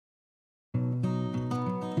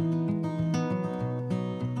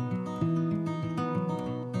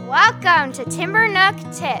Welcome to Timber Nook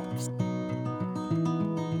Tips.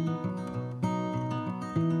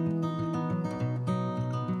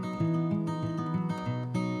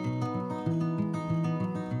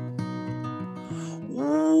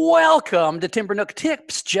 Welcome to Timber Nook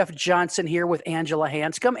Tips. Jeff Johnson here with Angela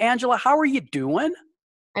Hanscom. Angela, how are you doing?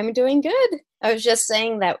 I'm doing good. I was just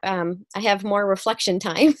saying that I have more reflection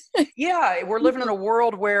time. Yeah, we're living in a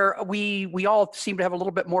world where we all seem to have a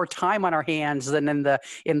little bit more time on our hands than in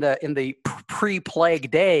the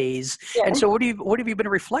pre-plague days. Yeah. And so, what have you been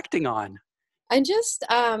reflecting on? I just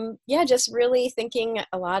just really thinking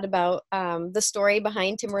a lot about the story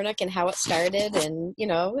behind Timber Nook and how it started, and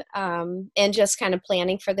and just kind of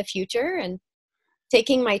planning for the future and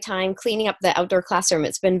taking my time cleaning up the outdoor classroom.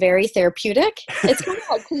 It's been very therapeutic. It's kind of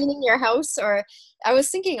like cleaning your house, or I was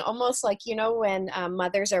thinking almost like, when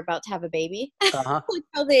mothers are about to have a baby, Uh-huh. like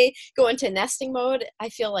how they go into nesting mode. I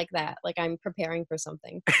feel like that, like I'm preparing for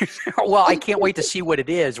something. Well, I can't wait to see what it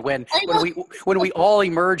is when I when know, we all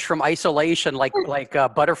emerge from isolation like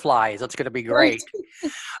butterflies. That's going to be right?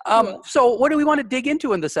 great. Yeah. So, what do we want to dig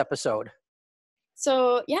into in this episode?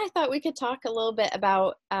 So yeah, I thought we could talk a little bit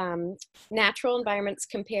about natural environments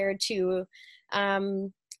compared to,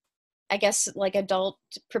 I guess, like adult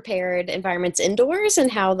prepared environments indoors,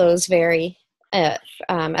 and how those vary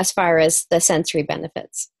as far as the sensory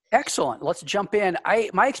benefits. Excellent. Let's jump in.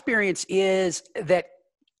 My experience is that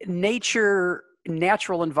natural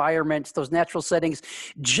environments, those natural settings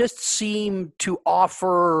just seem to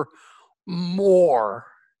offer more.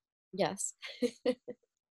 Yes.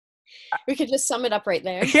 We could just sum it up right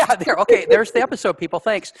there. Yeah, there. Okay, there's the episode, people.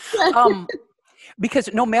 Thanks. Because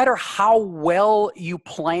no matter how well you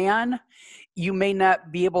plan, you may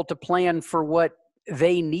not be able to plan for what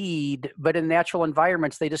they need, but in natural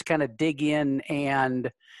environments, they just kind of dig in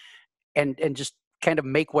and just kind of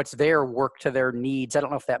make what's there work to their needs. I don't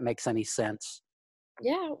know if that makes any sense.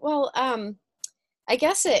 Yeah, well, I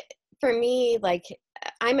guess it for me, like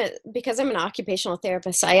because I'm an occupational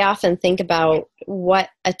therapist, I often think about what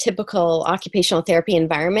a typical occupational therapy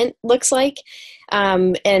environment looks like,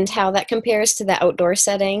 and how that compares to the outdoor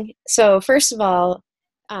setting. So first of all,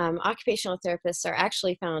 occupational therapists are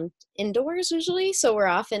actually found indoors usually. So we're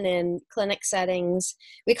often in clinic settings.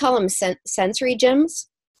 We call them sensory gyms.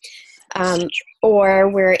 Or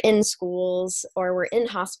we're in schools, or we're in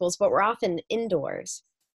hospitals, but we're often indoors.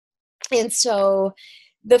 And so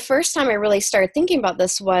the first time I really started thinking about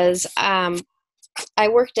this was I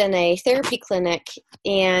worked in a therapy clinic,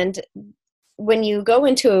 and when you go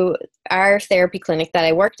into our therapy clinic that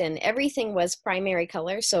I worked in, everything was primary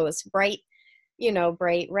color. So it's bright,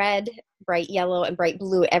 bright red, bright yellow, and bright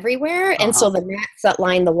blue everywhere. And so the mats that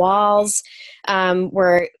line the walls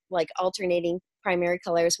were like alternating primary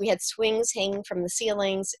colors. We had swings hanging from the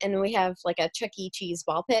ceilings, and we have like a Chuck E. Cheese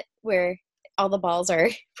ball pit where all the balls are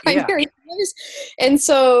primary colors. And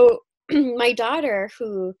so my daughter,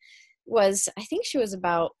 who was, I think she was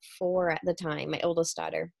about 4 at the time, my oldest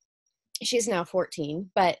daughter, she's now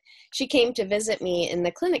 14, but she came to visit me in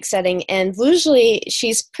the clinic setting, and usually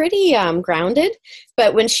she's pretty grounded.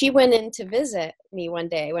 But when she went in to visit me one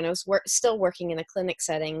day, when I was still working in a clinic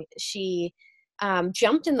setting, she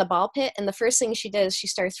jumped in the ball pit, and the first thing she did is she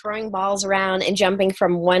started throwing balls around and jumping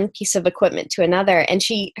from one piece of equipment to another, and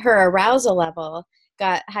her arousal level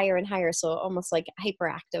got higher and higher, so almost like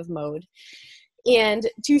hyperactive mode. And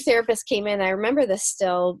 2 therapists came in, I remember this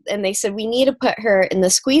still, and they said, we need to put her in the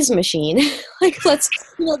squeeze machine. Like, let's,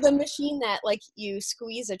 the machine that like you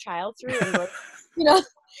squeeze a child through, and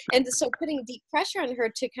and so putting deep pressure on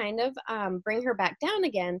her to kind of bring her back down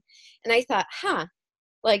again. And I thought,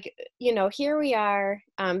 like, here we are,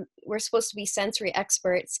 we're supposed to be sensory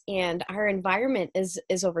experts, and our environment is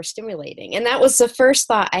overstimulating. And that was the first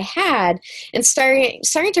thought I had, and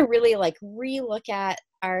starting to really like relook at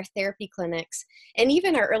our therapy clinics and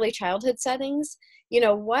even our early childhood settings.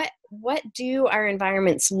 What do our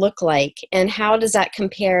environments look like, and how does that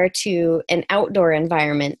compare to an outdoor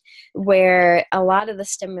environment where a lot of the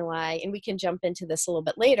stimuli, and we can jump into this a little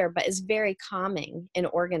bit later, but is very calming and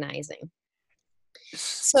organizing.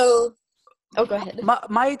 So, go ahead.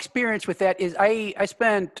 My experience with that is I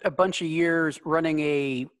spent a bunch of years running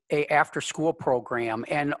a after school program,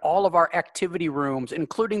 and all of our activity rooms,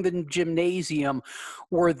 including the gymnasium,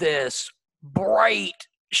 were this bright,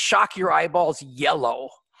 shock your eyeballs yellow.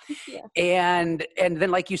 Yeah. And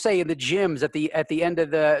then, like you say, in the gyms, at the end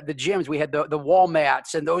of the gyms, we had the wall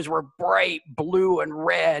mats, and those were bright blue and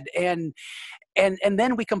red. And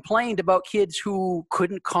then we complained about kids who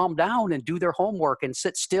couldn't calm down and do their homework and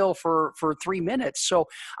sit still for 3 minutes. So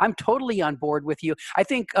I'm totally on board with you. I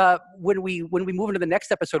think when we move into the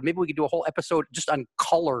next episode, maybe we could do a whole episode just on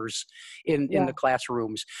colors in the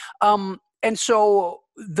classrooms. And so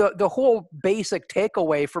the whole basic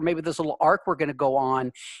takeaway for maybe this little arc we're going to go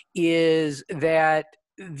on is that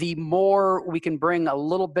the more we can bring a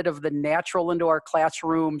little bit of the natural into our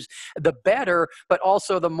classrooms, the better, but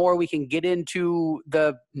also the more we can get into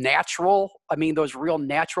the natural, those real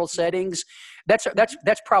natural settings. That's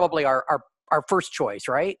probably our first choice,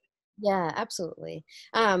 right? Yeah, absolutely.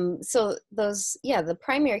 So the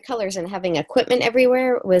primary colors and having equipment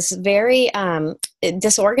everywhere was very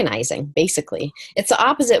disorganizing, basically. It's the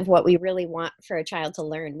opposite of what we really want for a child to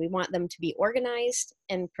learn. We want them to be organized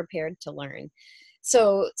and prepared to learn.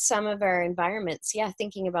 So some of our environments,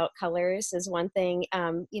 thinking about colors is one thing,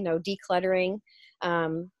 decluttering.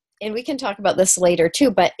 And we can talk about this later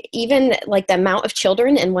too, but even like the amount of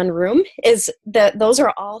children in one room those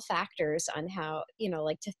are all factors on how,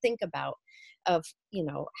 to think about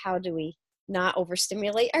how do we not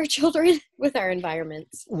overstimulate our children with our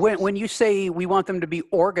environments. When you say we want them to be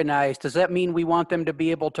organized, does that mean we want them to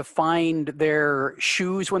be able to find their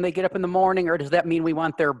shoes when they get up in the morning, or does that mean we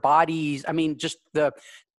want their bodies, just the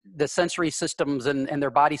sensory systems and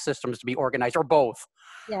their body systems to be organized, or both?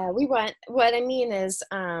 Yeah, what I mean is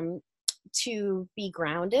to be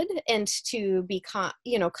grounded and to be calm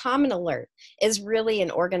and alert is really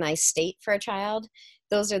an organized state for a child.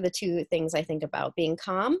 Those are the two things I think about: being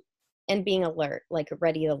calm and being alert, like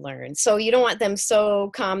ready to learn. So you don't want them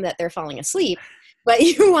so calm that they're falling asleep, but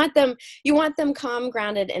you want them calm,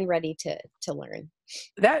 grounded, and ready to learn.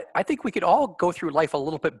 That, I think we could all go through life a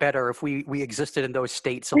little bit better if we existed in those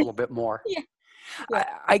states a little bit more. Yeah.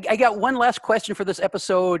 I got one last question for this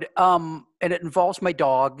episode, and it involves my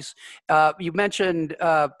dogs. You mentioned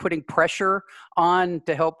putting pressure on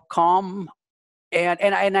to help calm.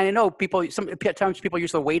 And I know sometimes people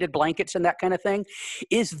use the weighted blankets and that kind of thing.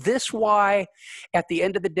 Is this why at the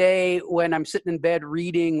end of the day, when I'm sitting in bed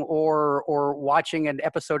reading or watching an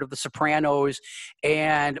episode of The Sopranos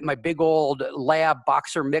and my big old lab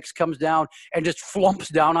boxer mix comes down and just flumps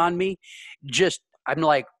down on me, I'm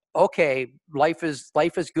like, okay, life is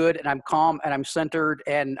good, and I'm calm and I'm centered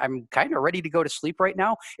and I'm kind of ready to go to sleep right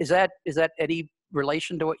now? Is that any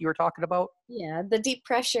relation to what you were talking about? Yeah, the deep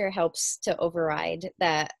pressure helps to override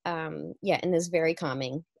that, and is very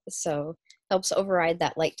calming. So helps override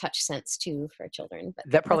that light touch sense too for children.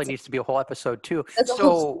 But that probably needs to be a whole episode too. There's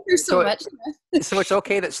so much. So it's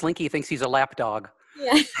okay that Slinky thinks he's a lap dog.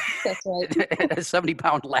 Yeah, that's right. A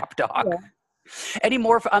 70-pound lap dog. Yeah. Any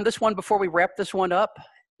more on this one before we wrap this one up?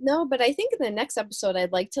 No, but I think in the next episode,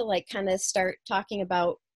 I'd like to kind of start talking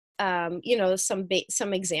about,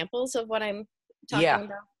 some examples of what I'm talking about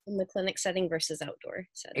in the clinic setting versus outdoor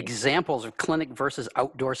setting. Examples of clinic versus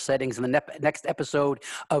outdoor settings in the next episode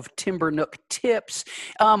of Timbernook Tips.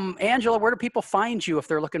 Angela, where do people find you if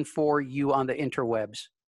they're looking for you on the interwebs?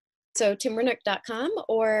 So timbernook.com,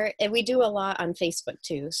 and we do a lot on Facebook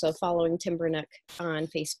too. So following Timbernook on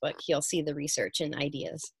Facebook, you'll see the research and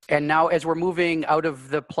ideas. And now as we're moving out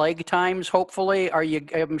of the plague times, hopefully,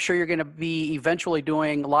 I'm sure you're going to be eventually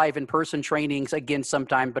doing live in-person trainings again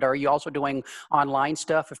sometime, but are you also doing online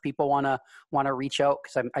stuff if people want to reach out?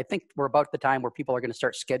 Because I think we're about the time where people are going to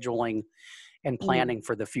start scheduling and planning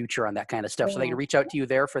for the future on that kind of stuff. Yeah. So they can reach out to you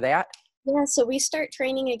there for that? Yeah, so we start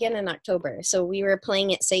training again in October. So we were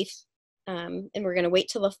playing it safe, and we're going to wait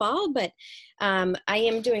till the fall. But I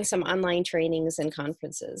am doing some online trainings and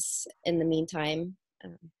conferences in the meantime.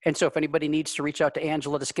 And so if anybody needs to reach out to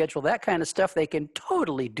Angela to schedule that kind of stuff, they can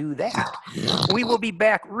totally do that. We will be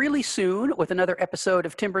back really soon with another episode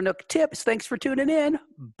of Timbernook Tips. Thanks for tuning in.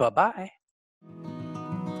 Bye-bye.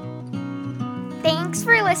 Thanks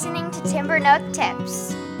for listening to Timbernook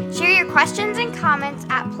Tips. Share your questions and comments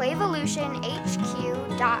at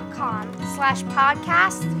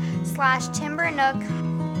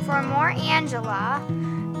playvolutionhq.com/podcast/Timbernook. For more Angela,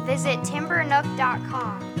 visit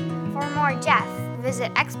timbernook.com. For more Jeff,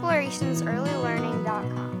 visit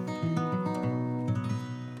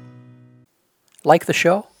explorationsearlylearning.com. Like the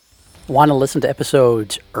show? Want to listen to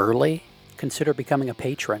episodes early? Consider becoming a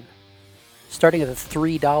patron. Starting at the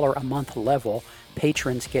 $3 a month level,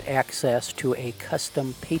 patrons get access to a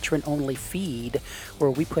custom patron-only feed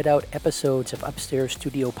where we put out episodes of Upstairs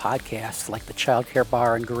Studio podcasts like the Child Care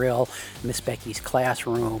Bar and Grill, Miss Becky's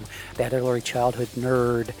Classroom, That Early Childhood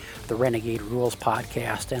Nerd, the Renegade Rules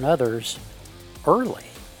podcast, and others early.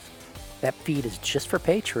 That feed is just for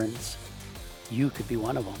patrons. You could be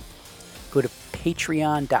one of them. Go to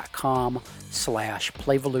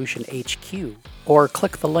patreon.com/PlayvolutionHQ or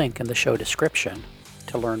click the link in the show description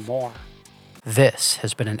to learn more. This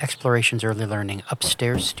has been an Explorations Early Learning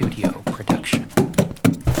Upstairs Studio production.